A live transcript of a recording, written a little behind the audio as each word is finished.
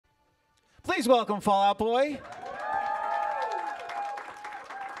Please welcome Fall Out Boy.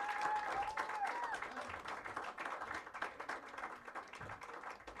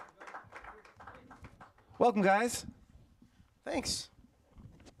 Welcome, guys. Thanks.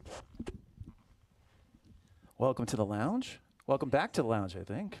 Welcome to the lounge. Welcome back to the lounge, I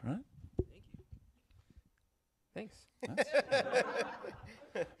think, right? Thanks.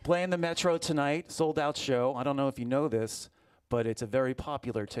 Playing the Metro tonight, sold out show. I don't know if you know this, but it's a very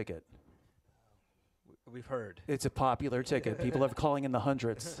popular ticket. We've heard. It's a popular ticket. People are calling in the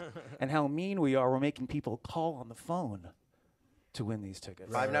hundreds. And how mean we are, we're making people call on the phone to win these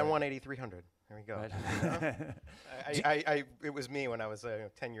tickets. 591-8300. There we go. Right. It was me when I was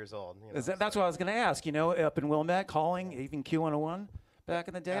 10 years old. You know, That's what I was going to ask. You know, up in Wilmette, calling, even Q101 back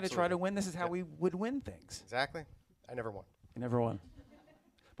in the day to try to win. This is how we would win things. Exactly. I never won. You never won.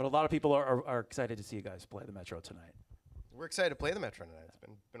 But a lot of people are excited to see you guys play the Metro tonight. We're excited to play the Metro tonight.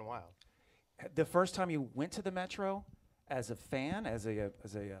 It's been a while. The first time you went to the Metro as a fan, as a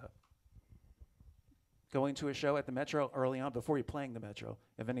going to a show at the Metro early on, before you playing the Metro,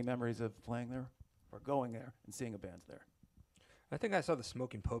 have any memories of playing there or going there and seeing a band there? I think I saw the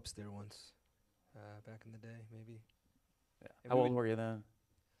Smoking Popes there once, back in the day, maybe. Yeah. How old were you then?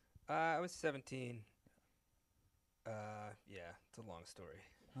 I was 17. Yeah, it's a long story.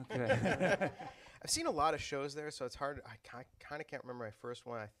 Okay. I've seen a lot of shows there, so it's hard. I kind of can't remember my first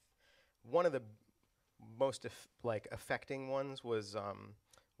one. One of the most affecting ones was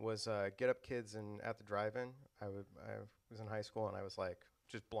Get Up Kids and at the Drive-In. I was in high school and I was like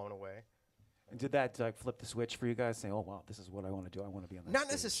just blown away. And did that flip the switch for you guys, saying, "Oh wow, this is what I want to do. I want to be on that Not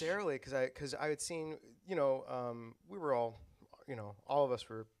stage"? necessarily, because I had seen, we were all, all of us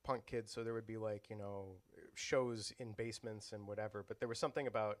were punk kids, so there would be shows in basements and whatever. But there was something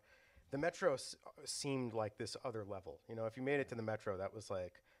about the Metro seemed like this other level. If you made it to the Metro, that was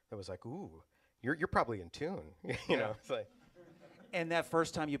like, ooh, you're probably in tune. It's like. And that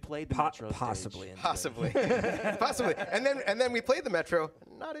first time you played the Metro stage. Possibly. Possibly. And then we played the Metro,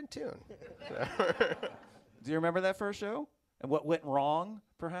 not in tune. Do you remember that first show? And what went wrong,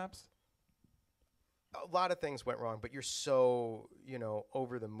 perhaps? A lot of things went wrong, but you're so,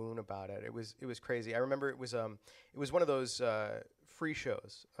 over the moon about it. It was crazy. I remember it was one of those free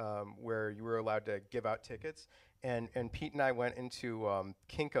shows where you were allowed to give out tickets. And Pete and I went into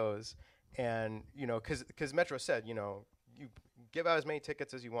Kinko's, and, because Metro said, you give out as many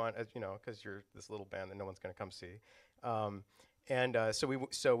tickets as you want, because you're this little band that no one's going to come see.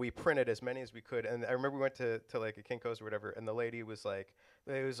 So we printed as many as we could. And I remember we went to like a Kinko's or whatever, and the lady was like,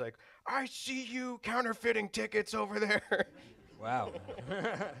 "I see you counterfeiting tickets over there." Wow.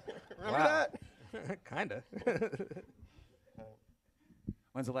 Remember that? Kinda.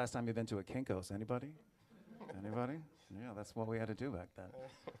 When's the last time you've been to a Kinko's? Anybody? Anybody? Yeah, that's what we had to do back then.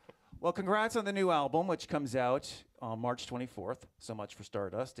 Well, congrats on the new album, which comes out on March 24th. So much for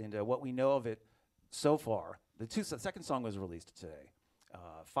Stardust. And what we know of it so far, the second song was released today.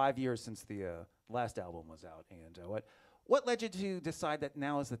 5 years since the last album was out. And what led you to decide that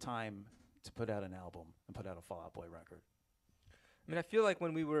now is the time to put out an album and put out a Fall Out Boy record? I mean, I feel like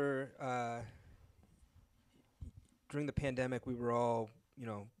when we were, during the pandemic, we were all,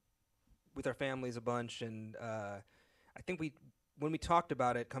 with our families a bunch. And I think when we talked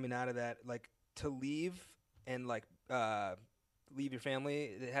about it coming out of that, like to leave and leave your family,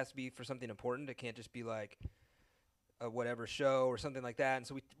 it has to be for something important. It can't just be like a whatever show or something like that. And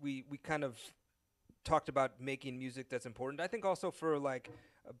so we kind of talked about making music that's important. I think also for like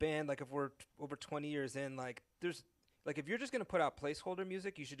a band, like if we're over 20 years in, like there's like if you're just going to put out placeholder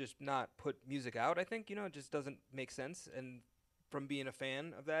music, you should just not put music out. I think, it just doesn't make sense. And from being a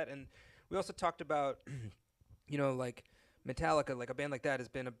fan of that. And we also talked about, like Metallica, like a band like that has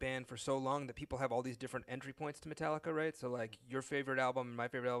been a band for so long that people have all these different entry points to Metallica, right? So like your favorite album and my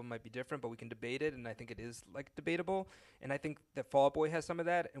favorite album might be different, but we can debate it, and I think it is like debatable. And I think that Fall Out Boy has some of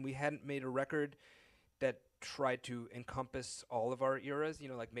that, and we hadn't made a record that tried to encompass all of our eras,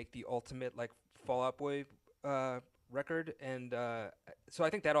 like make the ultimate like Fall Out Boy record. And so I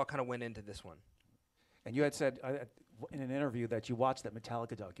think that all kind of went into this one. And you had said in an interview that you watched that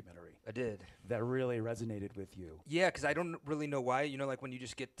Metallica documentary. I did. That really resonated with you. Yeah, because I don't really know why. Like when you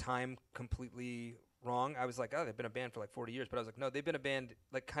just get time completely wrong. I was like, oh, they've been a band for like 40 years. But I was like, no, they've been a band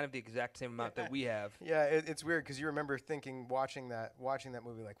like kind of the exact same amount that we have. Yeah, it's weird because you remember thinking, watching that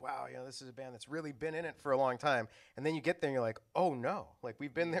movie, like, wow, this is a band that's really been in it for a long time. And then you get there and you're like, oh no, like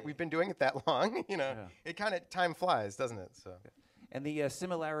we've been there, we've been doing it that long. It kind of time flies, doesn't it? So. And the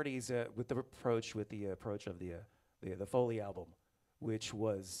similarities with the approach of the Foley album, which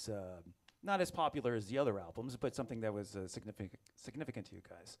was not as popular as the other albums, but something that was significant to you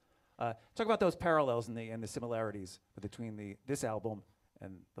guys. Talk about those parallels and the similarities between this album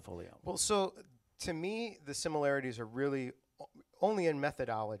and the Foley album. Well, so to me, the similarities are really only in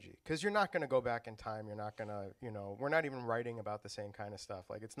methodology, because you're not going to go back in time. You're not going to, we're not even writing about the same kind of stuff.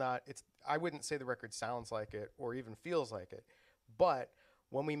 Like I wouldn't say the record sounds like it or even feels like it. But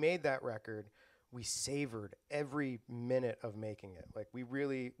when we made that record, we savored every minute of making it. Like we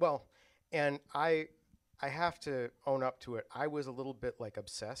really, and I have to own up to it. I was a little bit like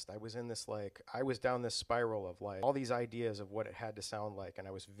obsessed. I was in this I was down this spiral of like all these ideas of what it had to sound like. And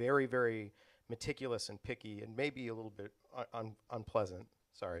I was very, very meticulous and picky and maybe a little bit unpleasant.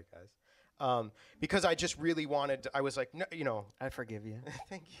 Sorry, guys. Because I just really wanted I was like, no, I forgive you.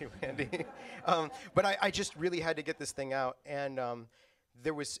 Thank you, Andy. But I just really had to get this thing out. And Neil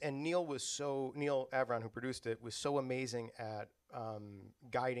Avron, who produced it, was so amazing at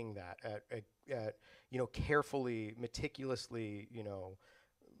guiding that, at carefully, meticulously,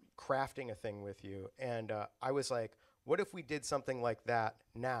 crafting a thing with you. And I was like, what if we did something like that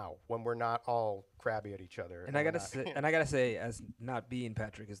now, when we're not all crabby at each other? And I gotta say, as not being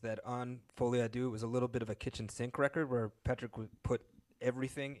Patrick, is that on Folie à Deux, it was a little bit of a kitchen sink record where Patrick would put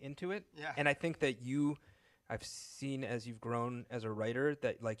everything into it. Yeah. And I think that I've seen as you've grown as a writer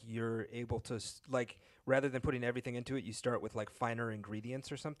that like you're able to rather than putting everything into it, you start with like finer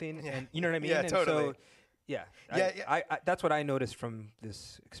ingredients or something. Yeah. And you know what I mean? Yeah, and totally. So, yeah. Yeah, I that's what I noticed from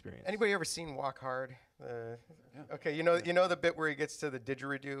this experience. Anybody ever seen Walk Hard? Yeah. Okay, you know the bit where he gets to the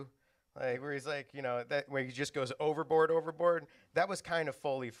didgeridoo, like where he's like, that where he just goes overboard. That was kind of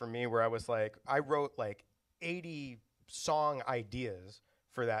Foley for me, where I was like, I wrote like 80 song ideas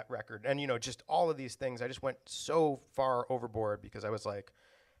for that record, and just all of these things. I just went so far overboard because I was like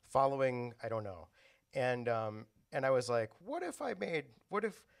following, I don't know, and I was like, what if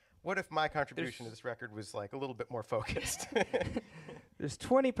my contribution to this record was like a little bit more focused? There's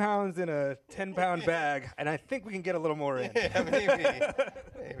 20 pounds in a 10-pound bag, and I think we can get a little more in. Yeah,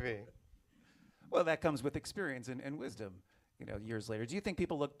 maybe. Well, that comes with experience and wisdom, years later. Do you think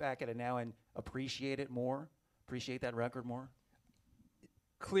people look back at it now and appreciate it more, appreciate that record more?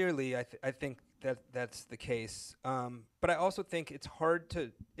 Clearly, I think that's the case. But I also think it's hard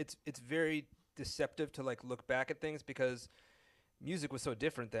to, it's very deceptive to like look back at things because music was so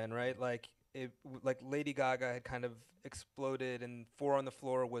different then, right? Like Lady Gaga had kind of exploded, and Four on the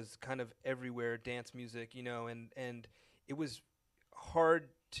Floor was kind of everywhere, dance music, and it was hard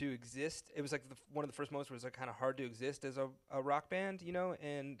to exist. It was like one of the first moments where it was like kind of hard to exist as a rock band,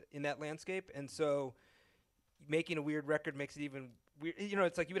 and in that landscape. And so making a weird record makes it even weird.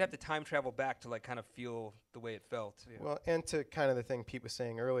 It's like you would have to time travel back to like kind of feel the way it felt. Yeah. Well, and to kind of the thing Pete was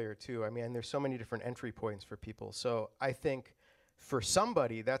saying earlier too, I mean, there's so many different entry points for people. So I think for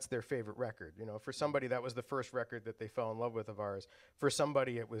somebody, that's their favorite record. For somebody, that was the first record that they fell in love with of ours. For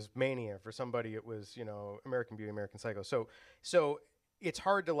somebody, it was Mania. For somebody, it was, American Beauty, American Psycho. So it's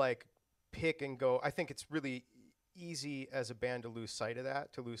hard to like pick and go. I think it's really easy as a band to lose sight of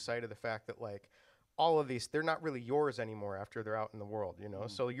that, to lose sight of the fact that like all of these, they're not really yours anymore after they're out in the world,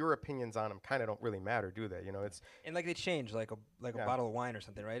 So your opinions on them kind of don't really matter, do they? And like they change, like a bottle of wine or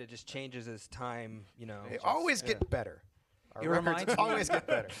something, right? It just changes as time, They always get better. Our It records reminds me- always get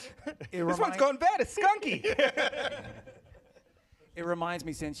better. This one's going bad. It's skunky. It reminds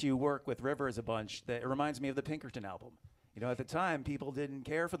me, since you work with Rivers a bunch, that it reminds me of the Pinkerton album. At the time, people didn't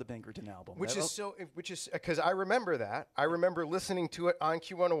care for the Pinkerton album. Which is because I remember that. I remember listening to it on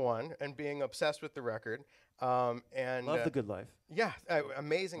Q101 and being obsessed with the record. And Love The Good Life. Yeah,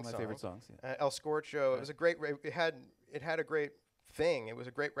 amazing One of song. my favorite songs. Yeah. El Scorcho. It was a great. It had a great thing. It was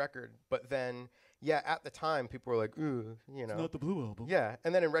a great record. But then, at the time, people were like, "Ooh, It's not the Blue Album." Yeah,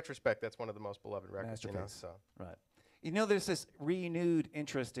 and then in retrospect, that's one of the most beloved records. Masterpiece. So Right. There's this renewed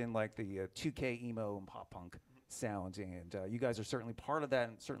interest in like the 2K emo and pop punk sound, and you guys are certainly part of that,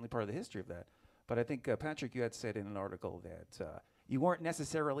 and certainly part of the history of that. But I think Patrick, you had said in an article that you weren't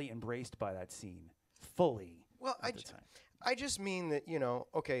necessarily embraced by that scene fully. Well, at the time. I just mean that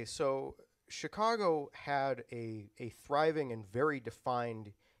okay, so Chicago had a thriving and very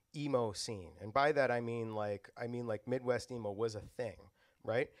defined emo scene, and by that I mean like Midwest emo was a thing,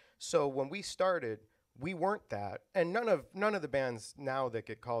 right? So when we started, we weren't that, and none of the bands now that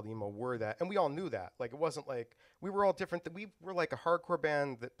get called emo were that, and we all knew that. Like it wasn't like we were all different. We were like a hardcore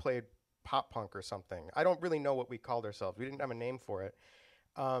band that played pop punk or something. I don't really know what we called ourselves. We didn't have a name for it,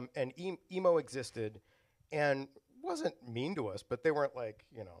 and emo existed, and wasn't mean to us, but they weren't like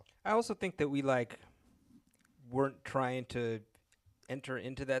I also think that we weren't trying to enter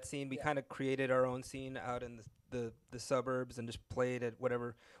into that scene. We kind of created our own scene out in the suburbs and just played at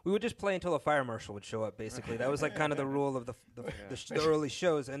whatever. We would just play until a fire marshal would show up, basically. That was like kind of the rule of the early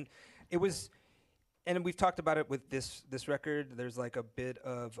shows. And it was, and we've talked about it with this record. There's like a bit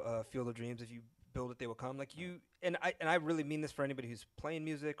of Field of Dreams. If you build it, they will come. Like you, and I really mean this for anybody who's playing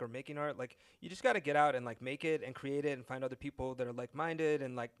music or making art. Like you just got to get out and like make it and create it and find other people that are like-minded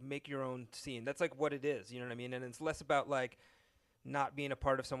and like make your own scene. That's like what it is. You know what I mean? And it's less about like not being a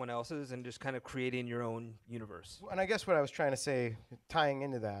part of someone else's and just kind of creating your own universe. And I guess what I was trying to say, tying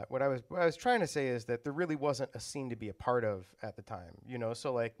into that, what I was trying to say is that there really wasn't a scene to be a part of at the time, you know.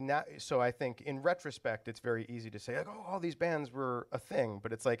 So like now, so I think in retrospect, it's very easy to say, like, oh, all these bands were a thing,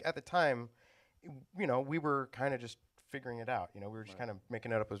 but it's like at the time, you know, we were kind of just figuring it out. You know, we were just kind of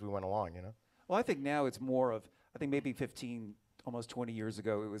making it up as we went along. You know. Well, I think now it's more of, I think maybe 15, almost 20 years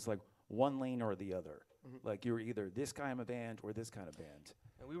ago, it was like one lane or the other. Like you were either this kind of band or this kind of band.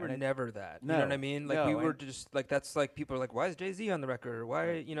 And we were never that. No, you know what I mean? Like no, we were just like, that's like people are like, why is Jay-Z on the record? Or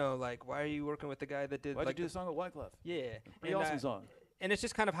why, you know, like why are you working with the guy that did Why'd like you do the song with Wyclef? Yeah. Pretty awesome song. And it's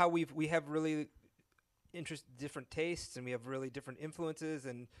just kind of how we have really different tastes and we have really different influences.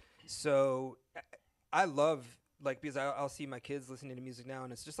 And so I love, like, because I'll see my kids listening to music now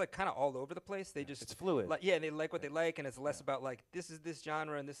and it's just like kind of all over the place. They just, it's fluid. Like, yeah, they like what they like and it's less about like, this is this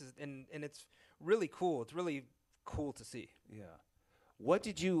genre and this is, and it's really cool. It's really cool to see. Yeah. What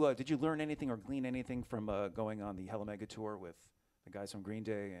did you learn anything or glean anything from going on the Hella Mega tour with the guys from Green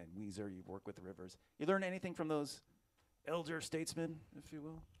Day and Weezer? You work with the Rivers. You learn anything from those elder statesmen, if you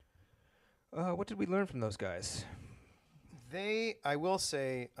will? What did we learn from those guys? I will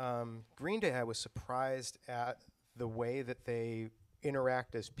say, Green Day, I was surprised at the way that they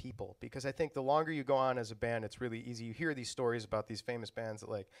interact as people, because I think the longer you go on as a band, it's really easy. You hear these stories about these famous bands that,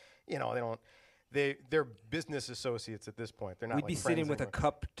 like, you know, they're business associates at this point. They're not. We'd like be friends sitting with anymore. a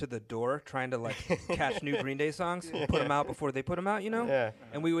cup to the door trying to like catch new Green Day songs and put them out before they put them out, you know? Yeah.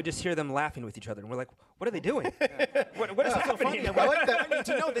 And we would just hear them laughing with each other. And we're like, what are they doing? What is happening? I like that. I need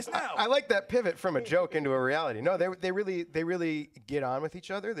to know this now. I like that pivot from a joke into a reality. No, they really get on with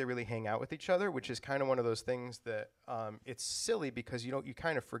each other. They really hang out with each other, which is kind of one of those things that it's silly because you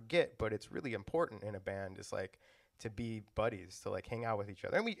kind of forget, but it's really important in a band. Is like to be buddies, to like hang out with each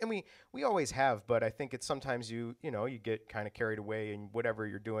other, and we always have. But I think it's sometimes you get kind of carried away in whatever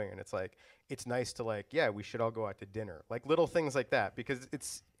you're doing, and it's like it's nice to like we should all go out to dinner, like little things like that, because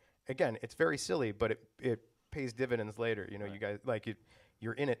it's very silly, but it pays dividends later. You know, Right. you guys like it.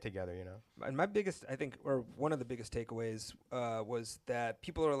 You're in it together, you know. And my biggest, I think, or one of the biggest takeaways was that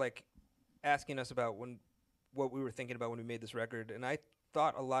people are like asking us about what we were thinking about when we made this record, and I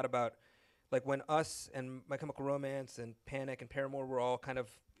thought a lot about like when us and My Chemical Romance and Panic and Paramore were all kind of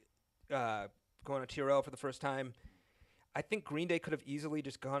going to TRL for the first time. I think Green Day could have easily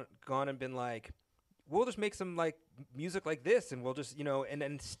just gone and been like, we'll just make some like music like this, and we'll just and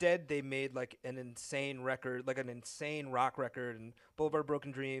instead they made like an insane record, like an insane rock record, and Boulevard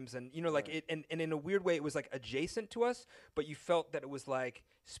Broken Dreams, and like Right. it, and in a weird way it was like adjacent to us, but you felt that it was like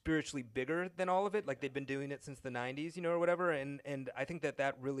spiritually bigger than all of it, like they'd been doing it since the 90s, or whatever, and I think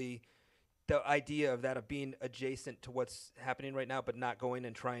that really, the idea of that, of being adjacent to what's happening right now but not going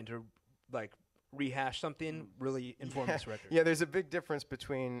and trying to like rehash something, really informed this record. Yeah, there's a big difference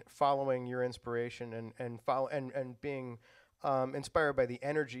between following your inspiration and being inspired by the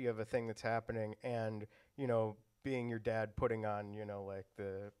energy of a thing that's happening, and being your dad putting on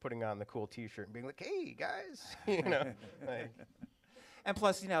the cool T-shirt and being like, hey guys, like. And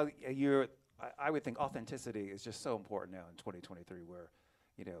plus, I would think authenticity is just so important now in 2023, where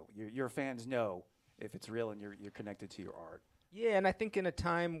your fans know if it's real and you're connected to your art. Yeah, and I think in a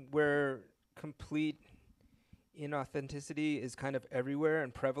time where complete inauthenticity is kind of everywhere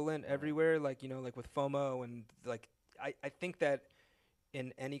and prevalent everywhere, like like with FOMO, and like I think that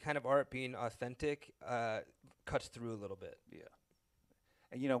in any kind of art, being authentic cuts through a little bit. Yeah.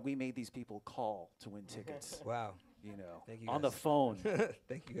 And we made these people call to win tickets. Wow. Thank you on guys. the phone.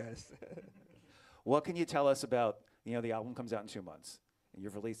 Thank you guys. What can you tell us about, the album comes out in 2 months, and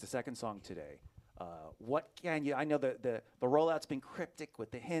you've released the second song today. What can you, I know the rollout's been cryptic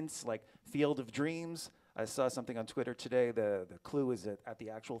with the hints, like Field of Dreams. I saw something on Twitter today, the clue is at the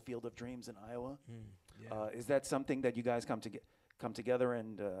actual Field of Dreams in Iowa. Is that something that you guys come together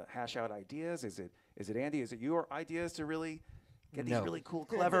and hash out ideas? Is it Andy, is it your ideas to really get these really cool,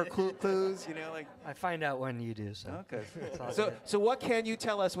 clever clues, like? I find out when you do, so. Okay. It's all good. So what can you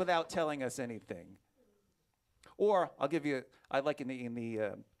tell us without telling us anything? Or I'll give you, I like in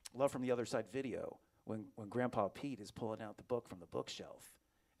the Love from the Other Side video, when Grandpa Pete is pulling out the book from the bookshelf,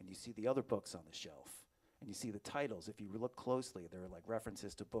 and you see the other books on the shelf, and you see the titles. If you look closely, they're like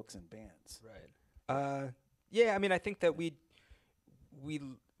references to books and bands. Right. Yeah, I mean, I think that we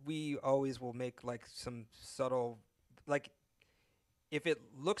always will make like some subtle, like if it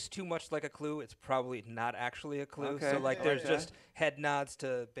looks too much like a clue, it's probably not actually a clue. Okay. So like there's Okay. just head nods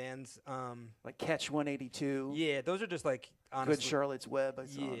to bands. Like Catch 182. Yeah, those are just like honestly. Good Charlotte's Web. I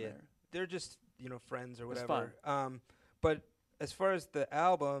saw Yeah, there. they're just friends or It's whatever. But as far as the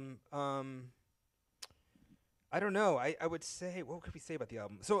album, I don't know. I would say, what could we say about the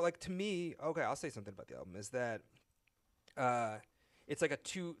album? So like to me, okay, I'll say something about the album. Is that it's like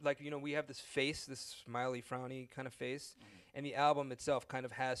we have this face, this smiley, frowny kind of face, and the album itself kind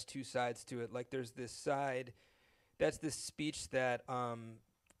of has two sides to it. Like there's this side, that's this speech that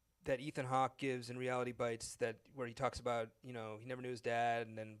that Ethan Hawke gives in Reality Bites, where he talks about he never knew his dad,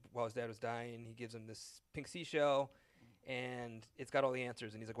 and then while his dad was dying, he gives him this pink seashell, and it's got all the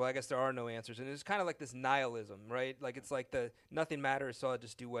answers, and he's like, well, I guess there are no answers, and it's kind of like this nihilism, right? Like it's like the nothing matters, so I'll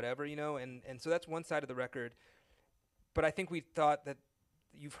just do whatever, and so that's one side of the record. But I think we thought that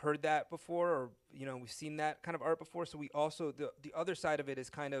you've heard that before, or we've seen that kind of art before. So we also the other side of it is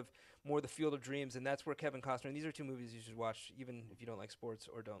kind of more the Field of Dreams, and that's where Kevin Costner. And these are two movies you should watch, even if you don't like sports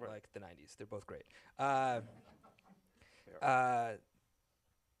or don't like the '90s. They're both great.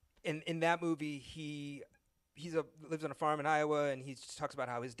 In that movie, he lives on a farm in Iowa, and he just talks about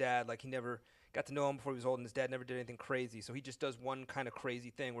how his dad, like, he never got to know him before he was old, and his dad never did anything crazy. So he just does one kind of crazy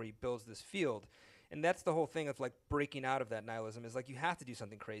thing where he builds this field. And that's the whole thing of like breaking out of that nihilism, is like you have to do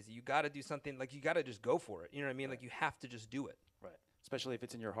something crazy. You got to do something, like you got to just go for it. You know what I mean? Like you have to just do it. Right. Especially if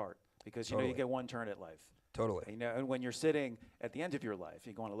it's in your heart, because Totally. you get one turn at life. Totally. And when you're sitting at the end of your life,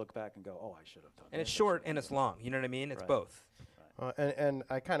 you want to look back and go, "Oh, I should have done." And it's this, I short should have and done it's that." long. You know what I mean? It's Right. both. And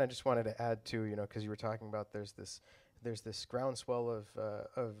I kind of just wanted to add too, because you were talking about there's this groundswell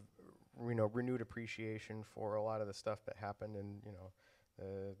of renewed appreciation for a lot of the stuff that happened, and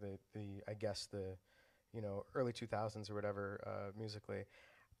the early 2000s or whatever musically.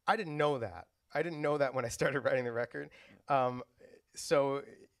 I didn't know that. I didn't know that when I started writing the record. So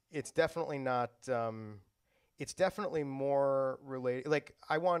it's definitely not. It's definitely more related. Like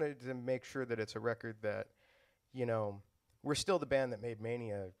I wanted to make sure that it's a record that, we're still the band that made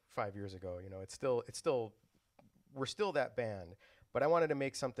Mania 5 years ago. We're still that band. But I wanted to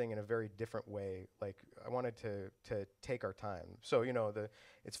make something in a very different way. Like I wanted to take our time. So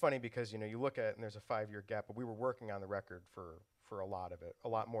it's funny because you look at it and there's a 5-year gap, but we were working on the record for a lot of it, a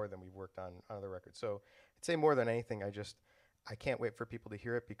lot more than we've worked on other records. So I'd say more than anything, I can't wait for people to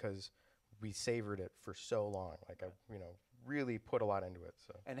hear it because we savored it for so long. Like I really put a lot into it.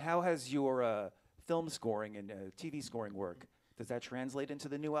 So. And how has your film scoring and TV scoring work? Does that translate into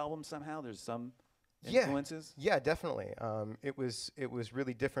the new album somehow? There's some influences? Yeah, definitely. It was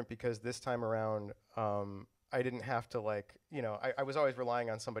really different because this time around, I didn't have to I was always relying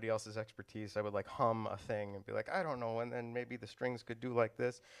on somebody else's expertise. I would hum a thing and be like, I don't know, and then maybe the strings could do like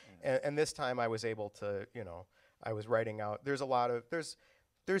this. And this time I was able to, I was writing out. There's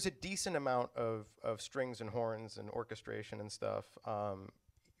a decent amount of strings and horns and orchestration and stuff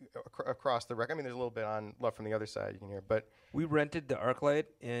across the record. I mean, there's a little bit on Love from the Other Side you can hear, but We rented the ArcLight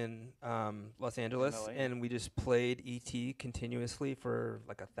in Los Angeles, LA. and we just played E.T. continuously for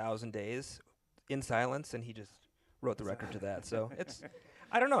like 1,000 days in silence, and he just wrote the record to that. So it's,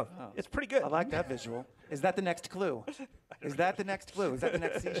 I don't know, it's pretty good. I like that visual. Is that the next clue? Is that the next clue? Is that the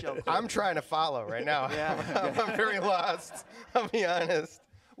next seashell clue? I'm trying to follow right now. Yeah. I'm very lost. I'll be honest.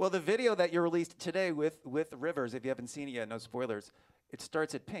 Well, the video that you released today with Rivers, if you haven't seen it yet, no spoilers, it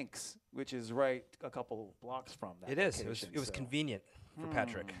starts at Pink's, which is right a couple blocks from that. It is. It location, was so. convenient for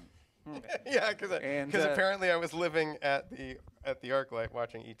Patrick. Yeah, because And, apparently I was living at the ArcLight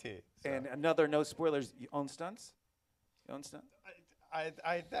watching E.T. So. And another no spoilers. You own stunts? You own stunts? I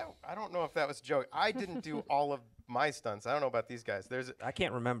don't know if that was a joke. I didn't do all of my stunts. I don't know about these guys. I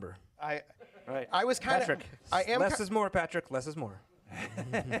can't remember. Right. I was kind of. Patrick, I am. less is more, Patrick. Less is more.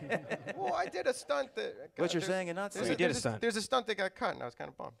 Well, I did a stunt that. What you're saying and not saying. You did a stunt. There's a stunt that got cut, and I was kind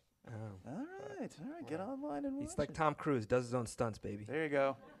of bummed. All right. Get online and watch. He's like Tom Cruise, does his own stunts, baby. There you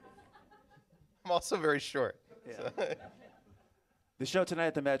go. I'm also very short. Yeah. So. The show tonight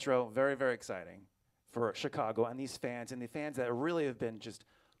at the Metro, very, very exciting for Chicago and these fans, and the fans that really have been just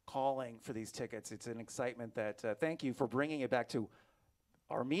calling for these tickets. It's an excitement that, thank you for bringing it back to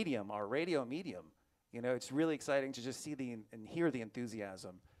our medium, our radio medium. It's really exciting to just see and hear the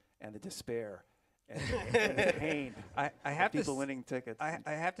enthusiasm and the despair and the pain I have of people to winning tickets. I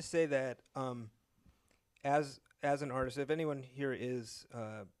have to say that as an artist, if anyone here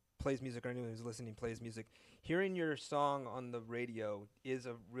plays music, or anyone who's listening plays music, hearing your song on the radio is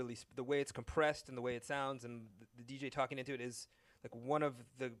a really the way it's compressed and the way it sounds, and the DJ talking into it is like one of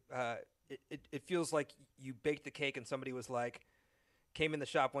the. It feels like you baked the cake and somebody was like, came in the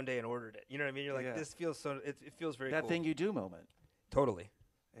shop one day and ordered it. You know what I mean? You're like, Yeah. this feels so. It feels very that cool. thing you do moment. Totally.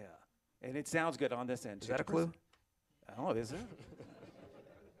 Yeah. And it sounds good on this end. Is that a clue? Oh, is it?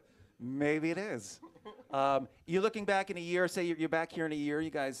 Maybe it is. You're looking back in a year. Say you're back here in a year. You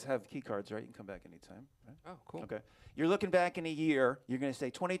guys have key cards, right? You can come back anytime. Right? Oh, cool. Okay. You're looking back in a year. You're going to say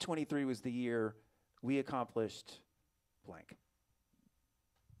 2023 was the year we accomplished blank.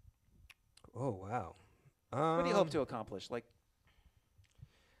 Oh, wow. What do you hope to accomplish? Like,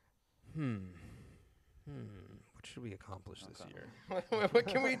 What should we accomplish this year? What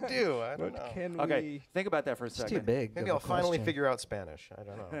can we do? I don't know. Can okay, think about that for a It's second. too big. Maybe of a I'll finally question. figure out Spanish. I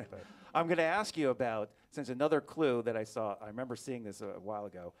don't know. But I'm going to ask you about, since another clue that I saw, I remember seeing this a while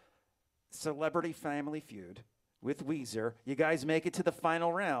ago, Celebrity Family Feud with Weezer. You guys make it to the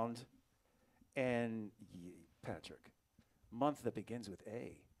final round, and Patrick, month that begins with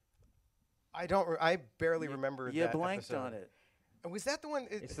A. I don't. I barely remember. You that blanked episode. on it. Was that the one?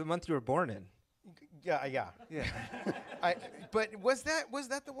 It's the month you were born in. Yeah. Yeah. But was that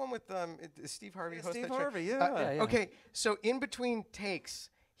the one with Steve Harvey? Yeah, host Steve that show? Harvey, yeah. Yeah. Okay, so in between takes,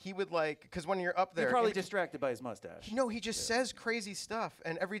 he would because when you're up there, You're probably in- distracted by his mustache. No, he just says crazy stuff,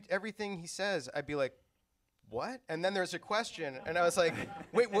 and everything he says, I'd be like, "What?" And then there's a question, and I was like,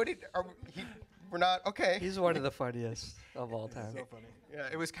 "Wait, what did? We're not okay." He's one of the funniest of all time. So funny. Yeah,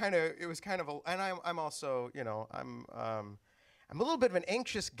 it was kind of, and I'm also, I'm a little bit of an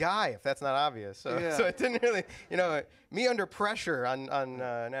anxious guy, if that's not obvious. So, Yeah. so it didn't really, me under pressure on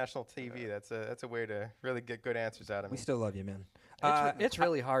national TV. That's a way to really get good answers out of me. We still love you, man. It's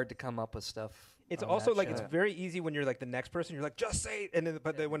really hard to come up with stuff. It's on also that like show. it's very easy when you're like the next person. You're like, just say it, and then,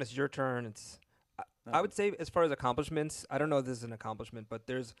 but then when it's your turn, it's. I would say as far as accomplishments, I don't know if this is an accomplishment, but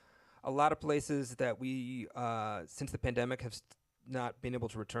there's a lot of places that we since the pandemic have not been able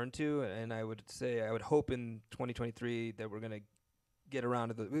to return to, and I would hope in 2023 that we're gonna get around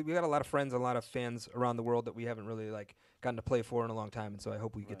to we got a lot of friends, a lot of fans around the world that we haven't really like gotten to play for in a long time, and so I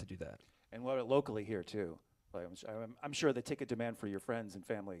hope we get to do that. And what locally here too. Like I'm sure the ticket demand for your friends and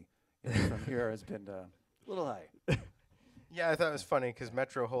family from here has been a little high. Yeah, I thought it was funny because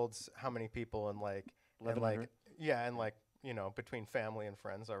Metro holds how many people and 1,100? between family and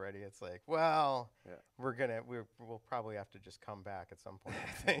friends already. It's like, well, Yeah. we'll probably have to just come back at some point.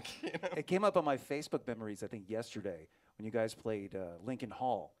 I think. It came up on my Facebook memories, I think, yesterday when you guys played Lincoln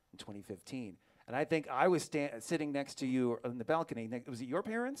Hall in 2015. And I think I was sitting next to you on the balcony. Was it your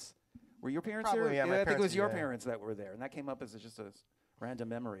parents? Were your parents Probably, there? yeah, my I think it parents was were your there. parents that were there. And that came up as just a random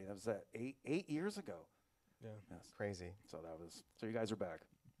memory. That was 8 years ago. Yeah. Yes. Crazy. So you guys are back.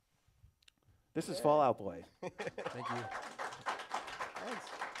 This is Fallout Boy. Thank you. Thanks.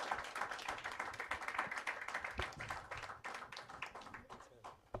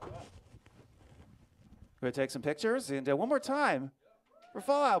 We're going to take some pictures. And one more time for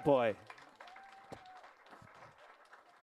Fallout Boy.